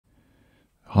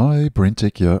Hi,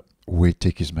 BrenTech here, where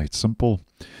tech is made simple.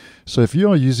 So if you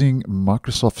are using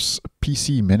Microsoft's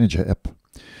PC Manager app,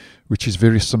 which is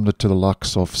very similar to the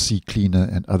likes of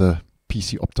CCleaner and other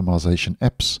PC optimization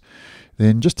apps,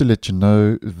 then just to let you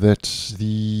know that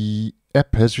the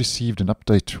app has received an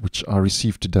update which I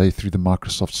received today through the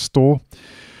Microsoft Store.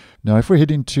 Now if we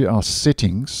head into our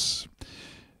settings,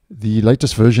 the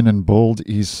latest version and build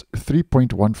is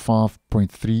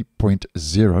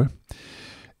 3.15.3.0.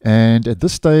 And at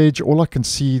this stage, all I can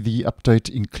see the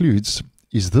update includes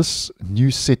is this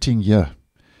new setting here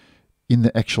in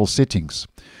the actual settings,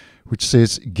 which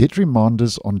says get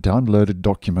reminders on downloaded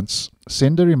documents,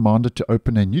 send a reminder to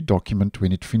open a new document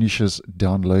when it finishes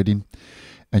downloading,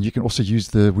 and you can also use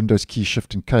the Windows key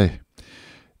Shift and K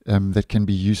that can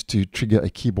be used to trigger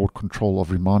a keyboard control of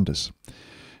reminders.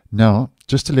 Now,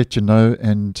 just to let you know,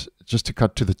 and just to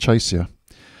cut to the chase here,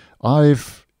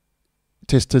 I've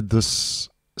tested this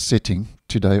setting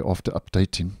today after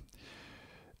updating,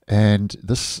 and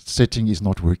this setting is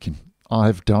not working.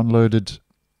 I've downloaded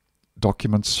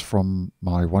documents from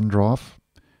my OneDrive.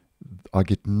 I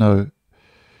get no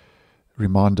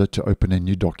reminder to open a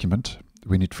new document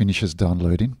when it finishes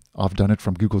downloading. I've done it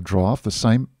from Google Drive, the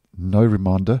same, no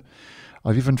reminder.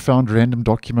 I've even found random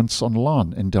documents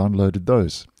online and downloaded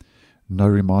those, no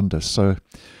reminder. So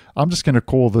I'm just going to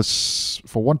call this,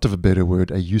 for want of a better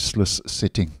word, a useless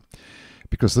setting,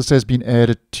 because this has been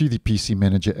added to the PC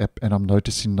Manager app and I'm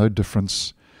noticing no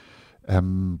difference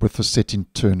with the setting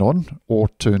turned on or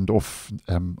turned off.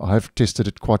 I have tested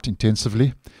it quite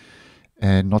intensively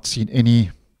and not seen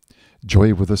any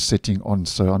joy with this setting on.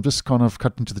 So I'm just kind of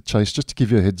cutting to the chase just to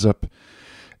give you a heads up.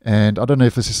 And I don't know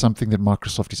if this is something that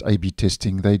Microsoft is A/B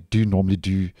testing. They do normally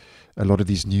do a lot of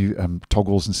these new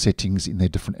toggles and settings in their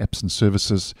different apps and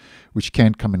services, which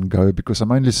can come and go, because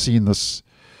I'm only seeing this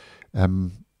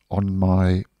on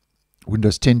my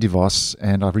Windows 10 device,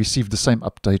 and I've received the same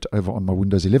update over on my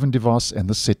Windows 11 device, and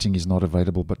this setting is not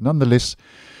available. But nonetheless,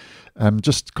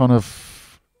 just kind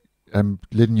of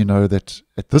letting you know that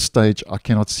at this stage I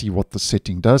cannot see what the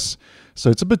setting does, so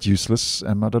it's a bit useless.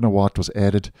 I don't know why it was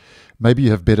added. Maybe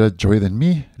you have better joy than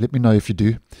me. Let me know if you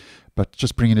do. But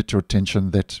just bringing it to your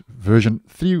attention that version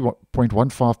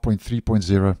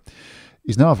 3.15.3.0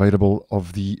 is now available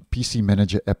of the PC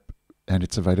Manager app, and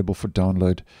it's available for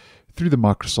download through the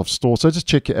Microsoft Store. So just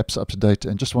check your apps up to date,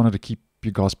 and just wanted to keep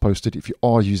you guys posted if you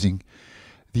are using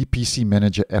the PC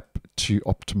Manager app to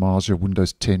optimize your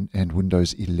Windows 10 and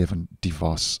Windows 11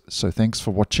 device. So thanks for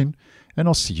watching, and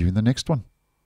I'll see you in the next one.